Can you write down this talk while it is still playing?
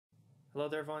Hello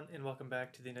there everyone, and welcome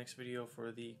back to the next video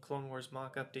for the Clone Wars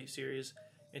MOC update series.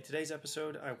 In today's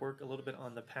episode, I work a little bit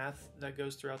on the path that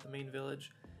goes throughout the main village,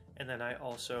 and then I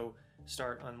also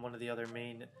start on one of the other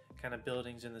main kind of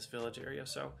buildings in this village area.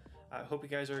 So I hope you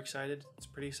guys are excited. It's a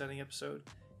pretty exciting episode,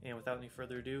 and without any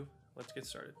further ado, let's get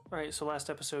started. Alright, so last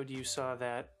episode you saw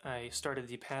that I started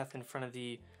the path in front of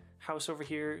the house over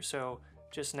here, so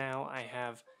just now I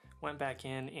have went back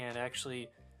in and actually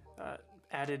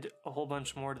added a whole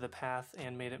bunch more to the path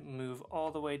and made it move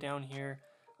all the way down here.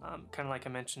 Kind of like I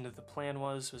mentioned, the plan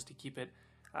was to keep it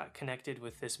connected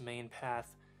with this main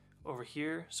path over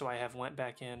here. So I have went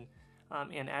back in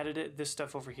and added it. This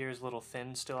stuff over here is a little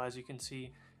thin still, as you can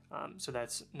see. So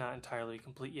that's not entirely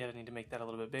complete yet. I need to make that a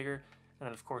little bit bigger. And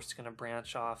then of course it's going to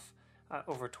branch off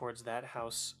over towards that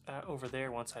house over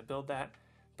there once I build that.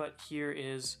 But here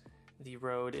is the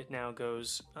road. It now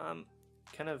goes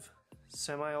kind of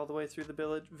semi all the way through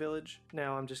the village.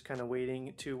 Now I'm just kind of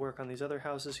waiting to work on these other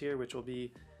houses here, which will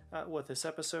be what this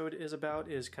episode is about,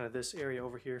 is kind of this area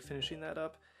over here, finishing that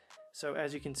up. So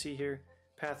as you can see here,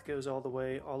 path goes all the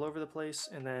way all over the place,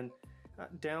 and then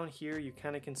down here you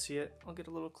kind of can see it. I'll get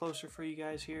a little closer for you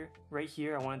guys here. Right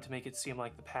here I wanted to make it seem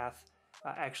like the path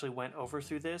actually went over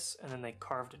through this, and then they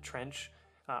carved a trench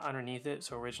underneath it.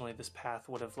 So originally this path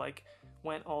would have like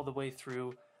went all the way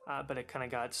through, but it kind of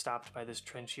got stopped by this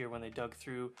trench here when they dug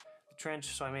through the trench.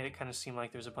 So I made it kind of seem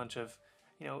like there's a bunch of,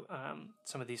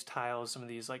 some of these tiles, some of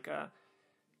these like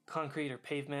concrete or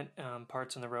pavement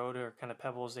parts in the road, or kind of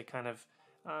pebbles, they kind of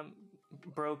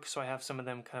broke. So I have some of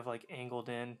them kind of like angled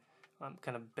in,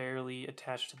 kind of barely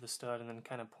attached to the stud, and then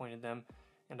kind of pointed them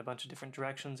in a bunch of different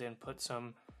directions and put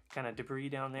some kind of debris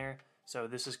down there. So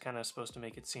this is kind of supposed to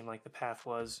make it seem like the path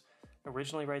was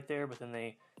originally right there, but then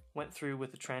they went through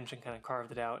with the trench and kind of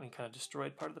carved it out and kind of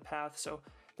destroyed part of the path. So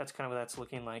that's kind of what that's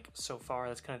looking like so far.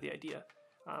 That's kind of the idea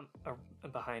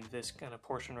behind this kind of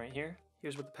portion right here.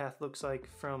 Here's what the path looks like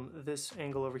from this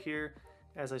angle over here.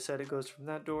 As I said, it goes from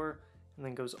that door and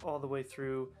then goes all the way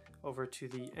through over to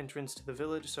the entrance to the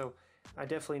village. So I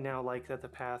definitely now like that the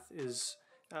path is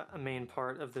a main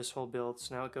part of this whole build.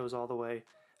 So now it goes all the way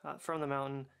from the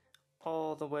mountain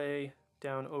all the way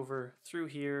down over through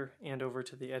here and over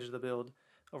to the edge of the build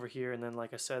over here, and then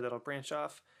like I said, that'll branch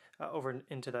off over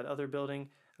into that other building,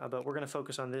 but we're going to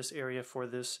focus on this area for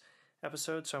this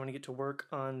episode. So I'm going to get to work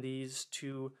on these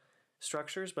two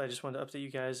structures, but I just wanted to update you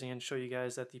guys and show you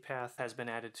guys that the path has been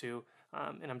added to,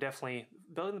 and I'm definitely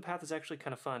building the path is actually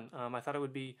kind of fun. I thought it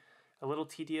would be a little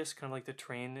tedious, kind of like the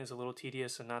terrain is a little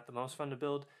tedious and not the most fun to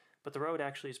build, but the road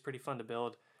actually is pretty fun to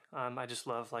build. I just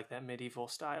love like that medieval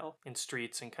style in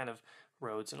streets and kind of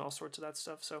roads and all sorts of that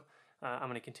stuff. So I'm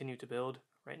going to continue to build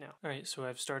right now. Alright, so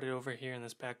I've started over here in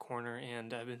this back corner,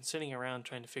 and I've been sitting around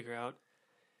trying to figure out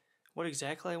what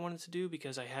exactly I wanted to do,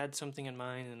 because I had something in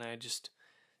mind and I just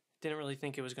didn't really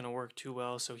think it was going to work too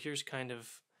well. So here's kind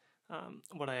of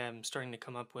what I am starting to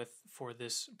come up with for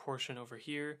this portion over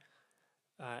here.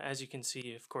 As you can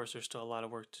see, of course, there's still a lot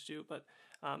of work to do, but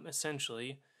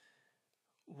essentially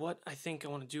what I think I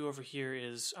want to do over here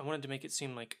is I wanted to make it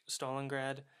seem like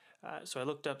Stalingrad. So I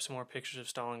looked up some more pictures of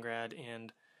Stalingrad,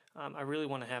 and I really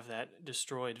want to have that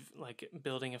destroyed like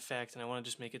building effect, and I want to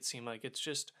just make it seem like it's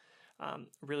just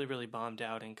really, really bombed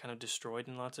out and kind of destroyed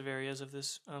in lots of areas of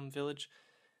this village.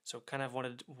 So kind of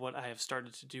what I have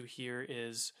started to do here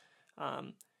is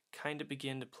kind of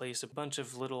begin to place a bunch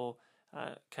of little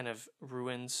kind of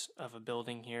ruins of a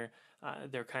building here.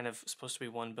 They're kind of supposed to be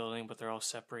one building, but they're all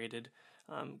separated,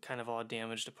 kind of all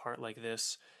damaged apart like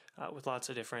this, with lots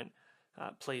of different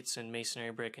plates and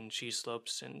masonry brick and cheese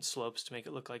slopes to make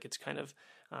it look like it's kind of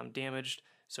damaged.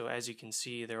 So as you can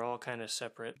see, they're all kind of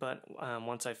separate, but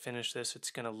once I finish this,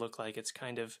 it's going to look like it's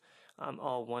kind of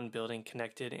all one building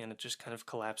connected, and it just kind of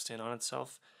collapsed in on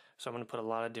itself. So I'm going to put a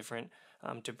lot of different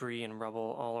debris and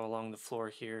rubble all along the floor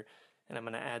here, and I'm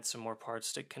going to add some more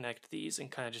parts to connect these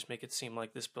and kind of just make it seem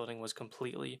like this building was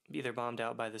completely either bombed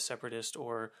out by the separatists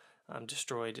or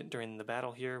destroyed during the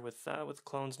battle here with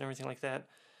clones and everything like that.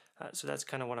 So that's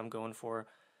kind of what I'm going for.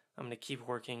 I'm going to keep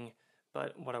working,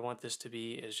 but what I want this to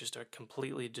be is just a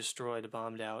completely destroyed,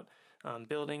 bombed out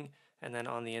building, and then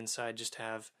on the inside just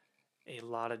have a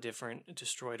lot of different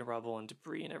destroyed rubble and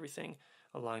debris and everything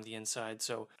along the inside.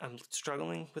 So I'm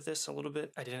struggling with this a little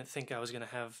bit. I didn't think I was going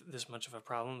to have this much of a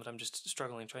problem, but I'm just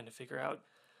struggling trying to figure out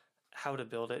how to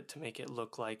build it to make it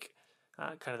look like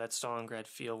kind of that Stalingrad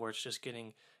feel, where it's just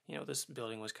getting, this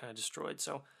building was kind of destroyed.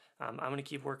 So I'm going to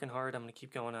keep working hard. I'm going to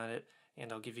keep going on it,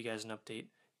 and I'll give you guys an update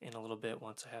in a little bit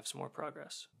once I have some more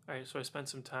progress. Alright, so I spent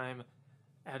some time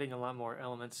adding a lot more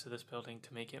elements to this building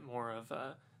to make it more of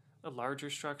a a larger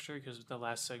structure, because the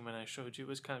last segment I showed you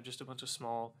was kind of just a bunch of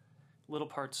small little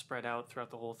parts spread out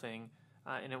throughout the whole thing,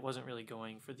 and it wasn't really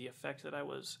going for the effect that I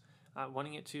was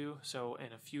wanting it to. So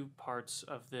in a few parts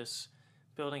of this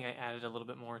building, I added a little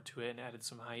bit more to it and added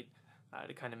some height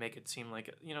to kind of make it seem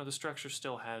like, you know, the structure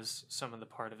still has some of the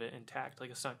part of it intact, like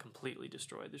it's not completely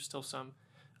destroyed. There's still some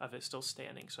of it still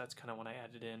standing, so that's kind of what I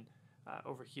added in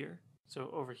over here. So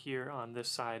over here on this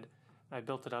side, I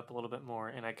built it up a little bit more,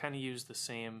 and I kind of used the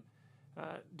same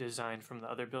design from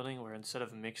the other building, where instead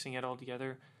of mixing it all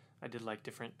together, I did like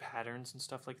different patterns and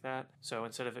stuff like that. So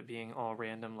instead of it being all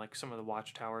random like some of the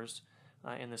watchtowers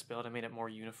in this build, I made it more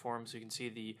uniform. So you can see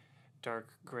the dark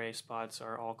gray spots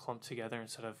are all clumped together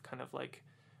instead of kind of like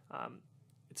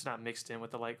it's not mixed in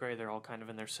with the light gray. They're all kind of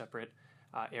in their separate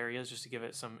areas, just to give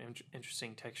it some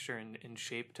interesting texture and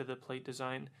shape to the plate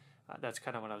design. That's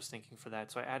kind of what I was thinking for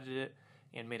that. So I added it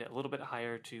and made it a little bit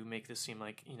higher to make this seem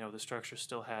like, you know, the structure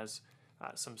still has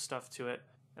some stuff to it.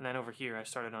 And then over here I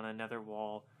started on another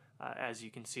wall. As you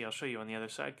can see, I'll show you on the other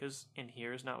side, because in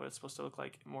here is not what it's supposed to look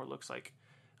like. It more looks like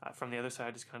from the other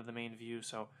side is kind of the main view.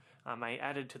 So I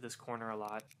added to this corner a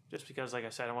lot, just because, like I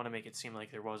said, I want to make it seem like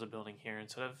there was a building here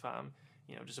instead of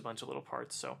you know, just a bunch of little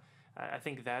parts. So I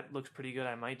think that looks pretty good.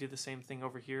 I might do the same thing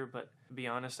over here, but to be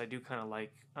honest, I do kind of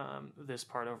like this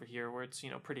part over here where it's, you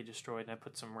know, pretty destroyed, and I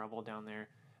put some rubble down there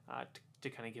to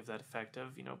kind of give that effect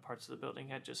of, you know, parts of the building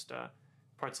had just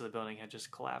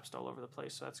collapsed all over the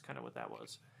place. So that's kind of what that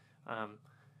was.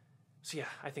 So yeah,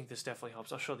 I think this definitely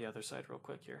helps. I'll show the other side real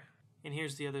quick here. And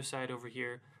here's the other side over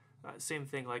here. Same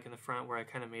thing like in the front, where I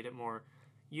kind of made it more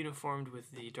uniformed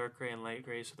with the dark gray and light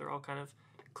gray, so they're all kind of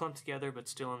clumped together but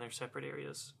still in their separate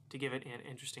areas to give it an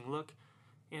interesting look.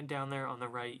 And down there on the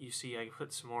right, you see I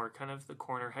put some more, kind of the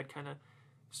corner had kind of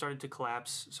started to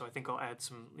collapse, so I think I'll add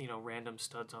some, you know, random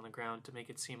studs on the ground to make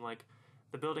it seem like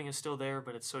the building is still there,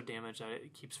 but it's so damaged that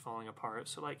it keeps falling apart.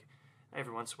 So like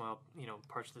every once in a while, you know,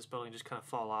 parts of this building just kind of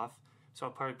fall off. So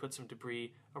I'll probably put some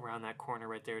debris around that corner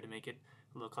right there to make it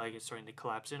look like it's starting to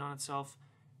collapse in on itself.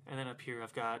 And then up here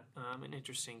I've got an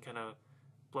interesting kind of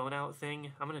blown out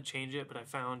thing. I'm going to change it, but I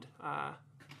found,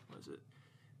 what is it?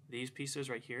 These pieces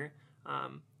right here.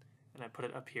 And I put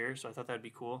it up here, so I thought that'd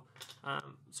be cool.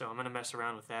 So I'm going to mess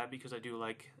around with that, because I do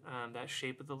like that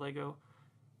shape of the Lego,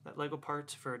 that Lego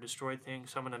part for a destroyed thing.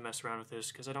 So I'm going to mess around with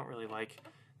this, because I don't really like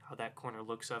how that corner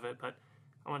looks of it, but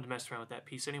I wanted to mess around with that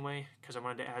piece anyway, because I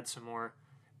wanted to add some more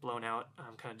blown out,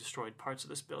 kind of destroyed parts of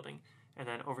this building. And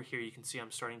then over here you can see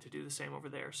I'm starting to do the same over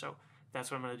there. So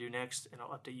that's what I'm going to do next, and I'll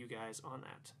update you guys on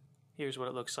that. Here's what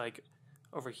it looks like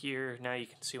over here. Now you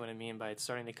can see what I mean by it's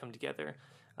starting to come together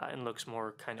and looks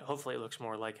more kind of, hopefully it looks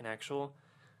more like an actual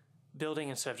building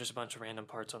instead of just a bunch of random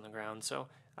parts on the ground. So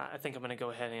I think I'm going to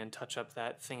go ahead and touch up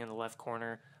that thing in the left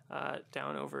corner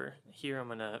down over here. I'm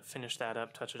going to finish that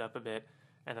up, touch it up a bit,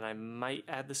 and then I might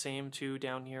add the same to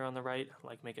down here on the right,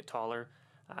 like make it taller.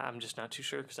 I'm just not too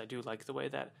sure, because I do like the way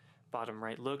that bottom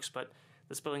right looks, but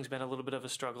this building's been a little bit of a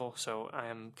struggle, so I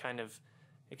am kind of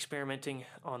experimenting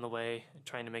on the way,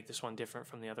 trying to make this one different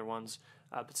from the other ones,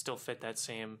 but still fit that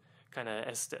same kind of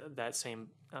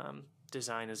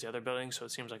design as the other buildings, so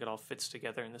it seems like it all fits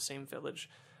together in the same village.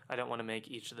 I don't want to make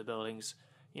each of the buildings,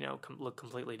 you know, look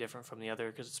completely different from the other,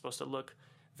 because it's supposed to look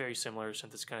very similar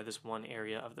since it's kind of this one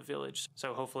area of the village.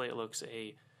 So hopefully it looks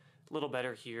a little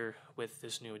better here with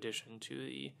this new addition to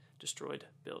the destroyed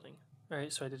building.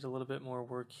 Alright, so I did a little bit more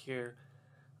work here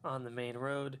on the main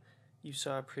road. You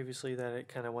saw previously that it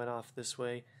kind of went off this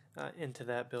way into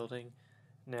that building.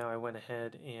 Now I went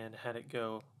ahead and had it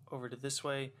go over to this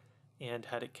way and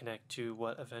had it connect to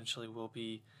what eventually will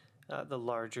be the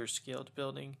larger scaled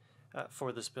building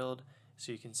for this build.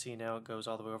 So you can see now it goes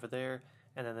all the way over there,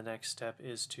 and then the next step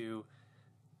is to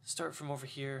start from over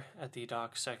here at the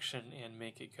dock section and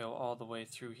make it go all the way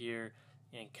through here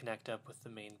and connect up with the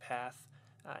main path,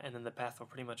 and then the path will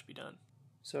pretty much be done.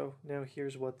 So now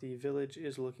here's what the village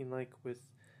is looking like with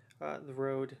the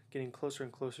road getting closer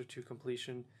and closer to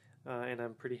completion, and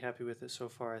I'm pretty happy with it so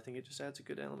far. I think it just adds a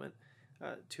good element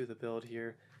to the build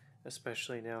here,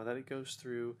 especially now that it goes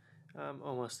through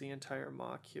almost the entire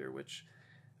MOC here, which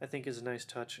I think is a nice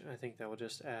touch. I think that will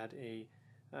just add a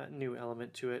new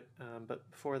element to it, but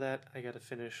before that I gotta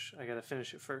finish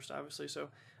it first, obviously, so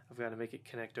I've got to make it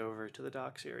connect over to the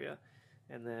docks area,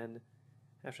 and then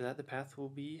after that the path will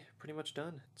be pretty much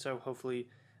done. So hopefully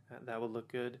that will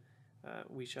look good.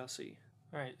 We shall see.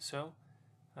 Alright, so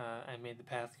I made the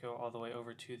path go all the way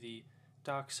over to the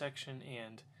dock section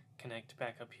and connect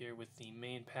back up here with the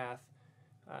main path.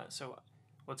 So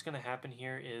what's going to happen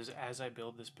here is, as I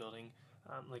build this building,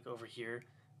 like over here,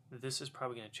 This is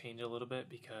probably going to change a little bit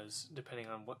because depending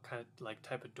on what kind of like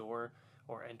type of door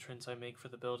or entrance I make for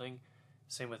the building.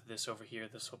 Same with this over here.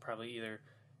 This will probably either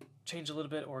change a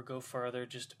little bit or go farther,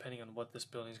 just depending on what this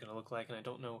building is going to look like. And I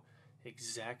don't know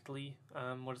exactly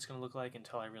what it's going to look like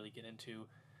until I really get into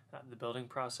the building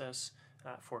process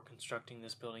for constructing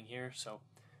this building here. So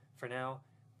for now,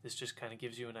 this just kind of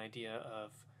gives you an idea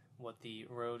of what the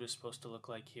road is supposed to look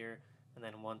like here. And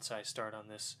then once I start on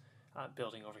this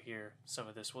building over here, some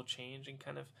of this will change and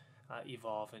kind of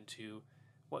evolve into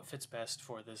what fits best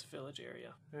for this village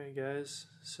area. Alright guys,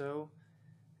 so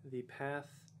the path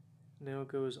now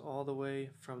goes all the way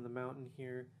from the mountain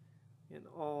here and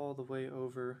all the way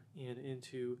over and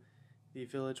into the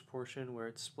village portion where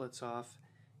it splits off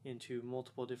into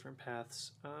multiple different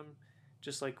paths,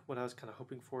 just like what I was kind of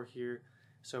hoping for here.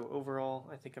 So overall,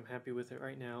 I think I'm happy with it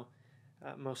right now.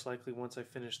 Most likely once I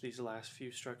finish these last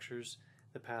few structures,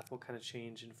 the path will kind of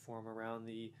change and form around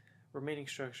the remaining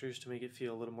structures to make it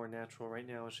feel a little more natural. Right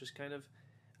now it's just kind of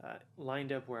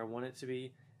lined up where I want it to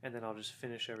be, and then I'll just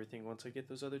finish everything once I get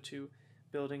those other two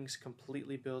buildings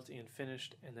completely built and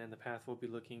finished, and then the path will be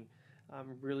looking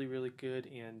really, really good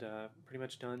and pretty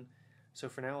much done. So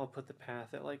for now I'll put the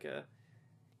path at like a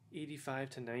 85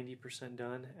 to 90%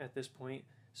 done at this point.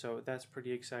 So that's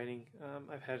pretty exciting.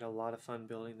 I've had a lot of fun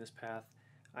building this path.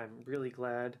 I'm really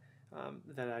glad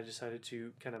that I decided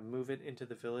to kind of move it into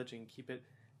the village and keep it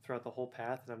throughout the whole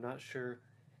path. And I'm not sure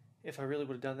if I really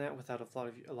would have done that without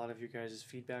a lot of your guys'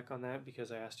 feedback on that,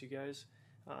 because I asked you guys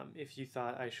if you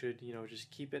thought I should,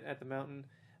 just keep it at the mountain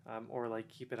or like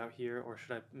keep it out here, or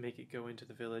should I make it go into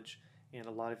the village? And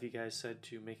a lot of you guys said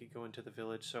to make it go into the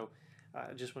village. So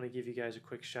I just want to give you guys a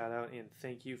quick shout out and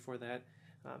thank you for that.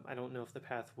 I don't know if the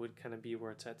path would kind of be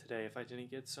where it's at today if I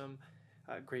didn't get some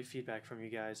great feedback from you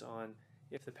guys on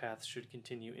if the path should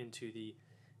continue into the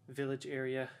village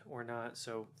area or not.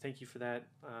 So thank you for that.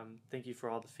 Thank you for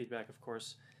all the feedback, of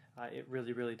course. It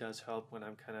really, really does help when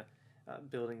I'm kind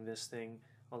of building this thing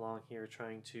along here,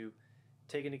 trying to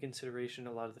take into consideration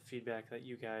a lot of the feedback that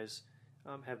you guys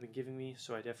have been giving me.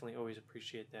 So I definitely always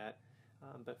appreciate that.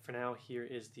 But for now, here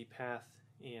is the path,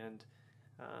 and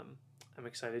I'm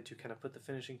excited to kind of put the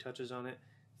finishing touches on it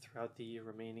throughout the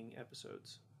remaining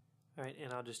episodes. Alright,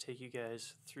 and I'll just take you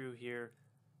guys through here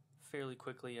fairly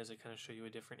quickly as I kind of show you a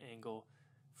different angle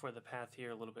for the path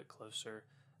here, a little bit closer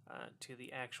to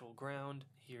the actual ground.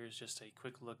 Here's just a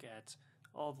quick look at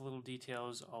all the little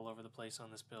details all over the place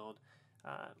on this build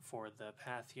for the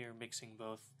path here, mixing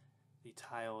both the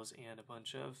tiles and a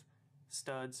bunch of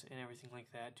studs and everything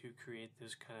like that to create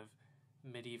this kind of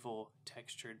medieval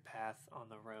textured path on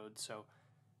the road. So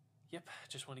yep,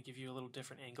 just want to give you a little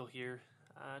different angle here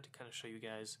to kind of show you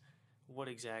guys what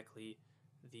exactly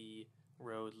the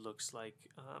road looks like,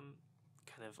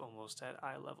 kind of almost at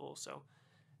eye level. So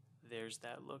there's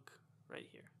that look right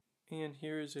here. And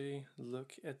here's a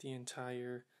look at the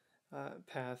entire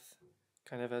path,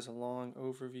 kind of as a long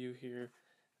overview here.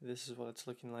 This is what it's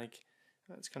looking like.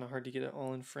 It's kind of hard to get it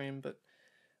all in frame, but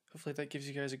hopefully that gives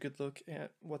you guys a good look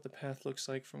at what the path looks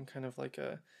like from kind of like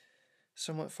a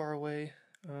somewhat far away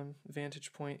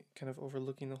vantage point, kind of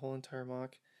overlooking the whole entire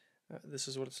MOC. This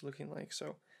is what it's looking like.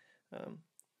 So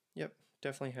yep,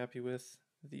 definitely happy with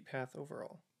the path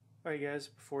overall. Alright guys,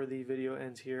 before the video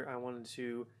ends here, I wanted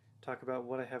to talk about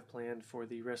what I have planned for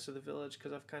the rest of the village,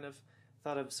 because I've kind of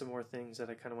thought of some more things that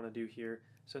I kind of want to do here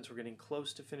since we're getting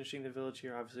close to finishing the village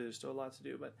here. Obviously there's still a lot to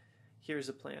do, but here's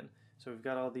the plan. So we've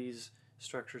got all these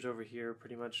structures over here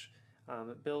pretty much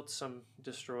built, some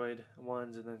destroyed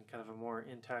ones, and then kind of a more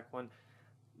intact one.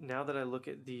 Now that I look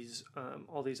at these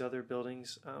all these other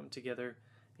buildings together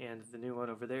and the new one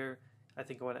over there, I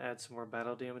think I want to add some more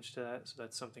battle damage to that. So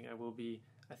that's something I will be,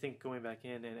 I think, going back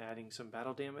in and adding some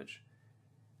battle damage.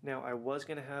 Now I was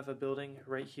going to have a building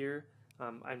right here.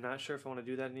 I'm not sure if I want to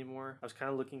do that anymore. I was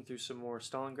kind of looking through some more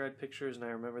Stalingrad pictures, and I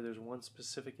remember there's one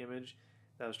specific image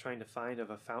that I was trying to find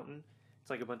of a fountain. It's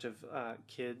like a bunch of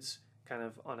kids kind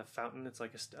of on a fountain. It's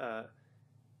like a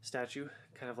statue,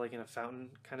 kind of like in a fountain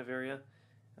kind of area.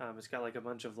 It's got like a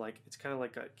bunch of like, it's kind of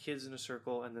like kids in a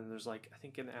circle, and then there's like, I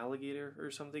think an alligator or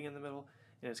something in the middle,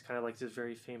 and it's kind of like this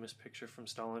very famous picture from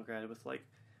Stalingrad with like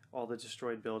all the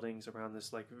destroyed buildings around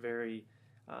this like very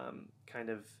kind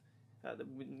of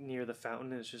near the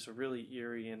fountain. It's just a really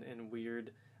eerie and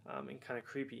weird and kind of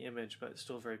creepy image, but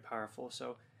still very powerful.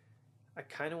 So I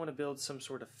kind of want to build some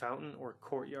sort of fountain or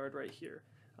courtyard right here.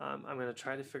 I'm going to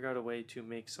try to figure out a way to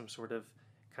make some sort of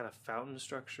kind of fountain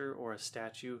structure or a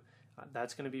statue.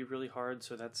 That's going to be really hard,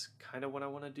 so that's kind of what I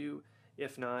want to do.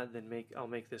 If not, then I'll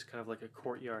make this kind of like a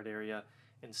courtyard area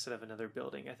instead of another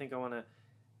building. I think I want to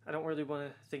I don't really want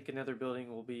to think another building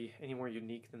will be any more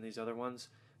unique than these other ones,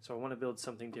 so I want to build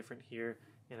something different here,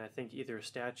 and I think either a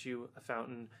statue, a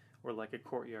fountain, or like a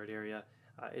courtyard area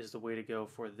is the way to go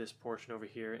for this portion over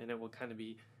here, and it will kind of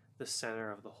be the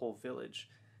center of the whole village.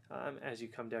 As you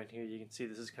come down here, you can see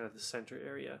this is kind of the center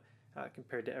area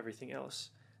compared to everything else.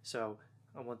 So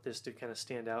I want this to kind of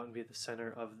stand out and be the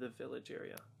center of the village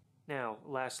area. Now,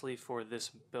 lastly, for this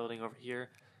building over here,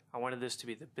 I wanted this to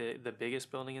be the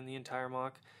biggest building in the entire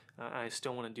MOC. I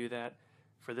still want to do that.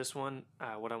 For this one,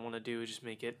 what I want to do is just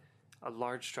make it a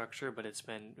large structure, but it's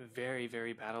been very,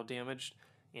 very battle damaged,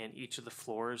 and each of the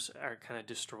floors are kind of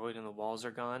destroyed and the walls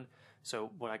are gone. So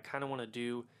what I kind of want to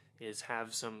do is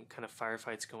have some kind of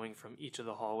firefights going from each of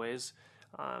the hallways.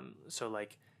 So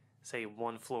like, say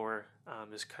one floor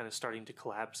is kind of starting to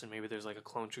collapse, and maybe there's like a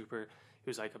clone trooper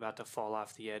who's like about to fall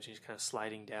off the edge and he's kind of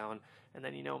sliding down, and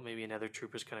then maybe another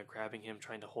trooper's kind of grabbing him,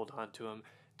 trying to hold on to him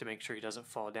to make sure he doesn't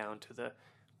fall down to the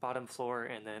bottom floor.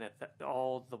 And then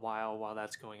all the while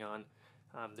that's going on,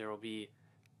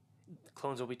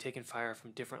 clones will be taking fire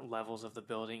from different levels of the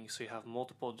building, so you have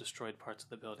multiple destroyed parts of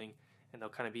the building, and they'll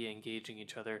kind of be engaging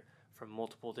each other from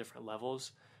multiple different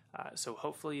levels. So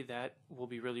hopefully that will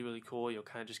be really, really cool. You'll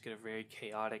kind of just get a very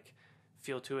chaotic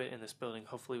feel to it, and this building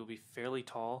hopefully will be fairly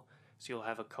tall, so you'll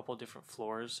have a couple different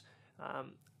floors,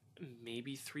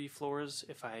 maybe 3 floors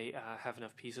if I have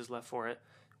enough pieces left for it,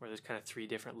 where there's kind of 3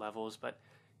 different levels, but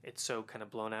it's so kind of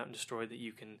blown out and destroyed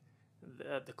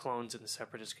that the clones and the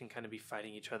separatists can kind of be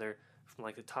fighting each other from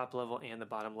like the top level and the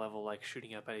bottom level, like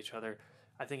shooting up at each other.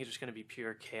 I think it's just going to be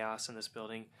pure chaos in this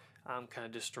building, kind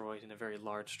of destroyed in a very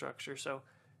large structure. So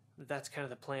that's kind of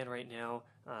the plan right now.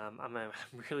 I'm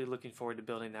really looking forward to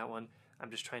building that one. I'm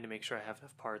just trying to make sure I have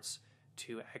enough parts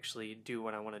to actually do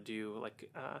what I want to do, like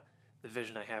the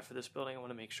vision I have for this building. I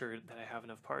want to make sure that I have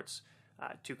enough parts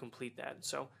to complete that.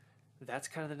 So that's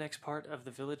kind of the next part of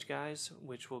the village, guys,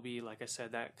 which will be, like I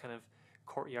said, that kind of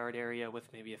courtyard area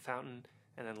with maybe a fountain.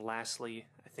 And then lastly,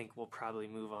 I think we'll probably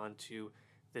move on to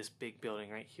this big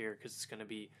building right here, because it's going to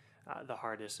be the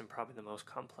hardest and probably the most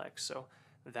complex. So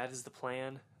that is the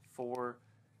plan for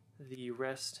the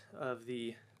rest of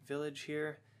the village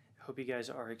here. I hope you guys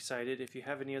are excited. If you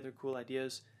have any other cool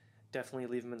ideas, definitely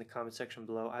leave them in the comment section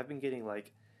below. I've been getting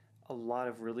like a lot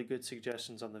of really good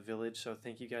suggestions on the village, so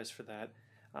thank you guys for that.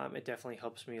 It definitely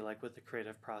helps me like with the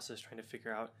creative process, trying to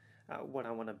figure out what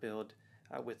I want to build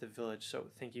with the village. So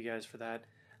thank you guys for that,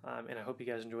 and I hope you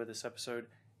guys enjoyed this episode,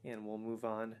 and we'll move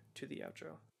on to the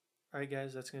outro. Alright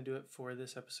guys, that's going to do it for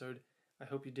this episode. I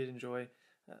hope you did enjoy.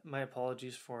 My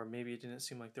apologies for maybe it didn't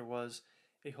seem like there was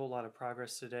a whole lot of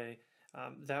progress today.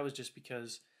 That was just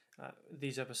because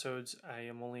these episodes, I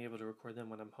am only able to record them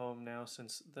when I'm home now,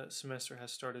 since the semester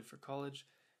has started for college.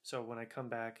 So when I come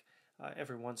back,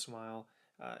 every once in a while,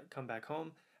 come back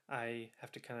home, I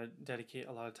have to kind of dedicate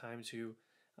a lot of time to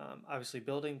obviously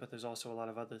building, but there's also a lot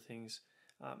of other things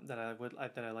that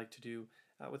I like to do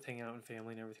with hanging out with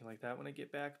family and everything like that when I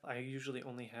get back. I usually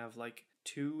only have like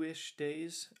 2-ish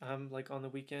days like on the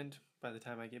weekend by the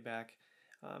time I get back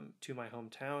to my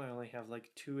hometown. I only have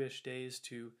like 2-ish days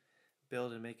to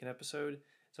build and make an episode,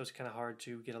 so it's kind of hard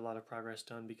to get a lot of progress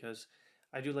done, because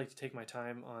I do like to take my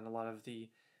time on a lot of the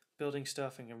building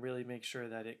stuff and can really make sure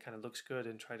that it kind of looks good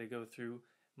and try to go through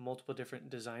multiple different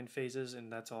design phases, and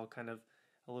that's all kind of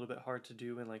a little bit hard to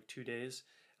do in like 2 days.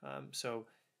 So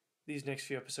these next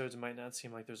few episodes might not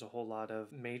seem like there's a whole lot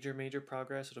of major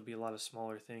progress. It'll be a lot of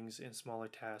smaller things and smaller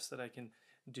tasks that I can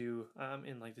do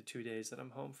in like the 2 days that I'm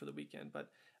home for the weekend. But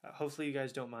hopefully you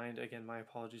guys don't mind. Again, my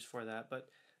apologies for that. But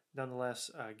nonetheless,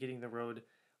 getting the road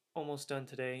almost done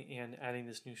today and adding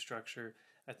this new structure,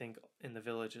 I think, in the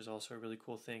village is also a really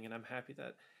cool thing. And I'm happy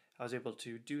that I was able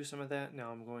to do some of that.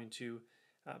 Now I'm going to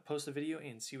post the video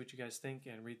and see what you guys think,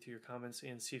 and read through your comments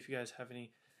and see if you guys have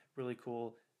any really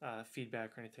cool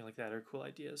feedback or anything like that, or cool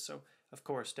ideas. So of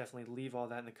course, definitely leave all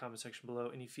that in the comment section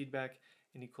below. Any feedback,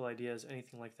 any cool ideas,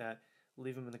 anything like that,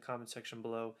 leave them in the comment section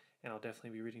below, and I'll definitely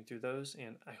be reading through those.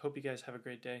 And I hope you guys have a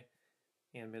great day,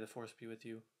 and may the force be with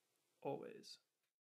you always.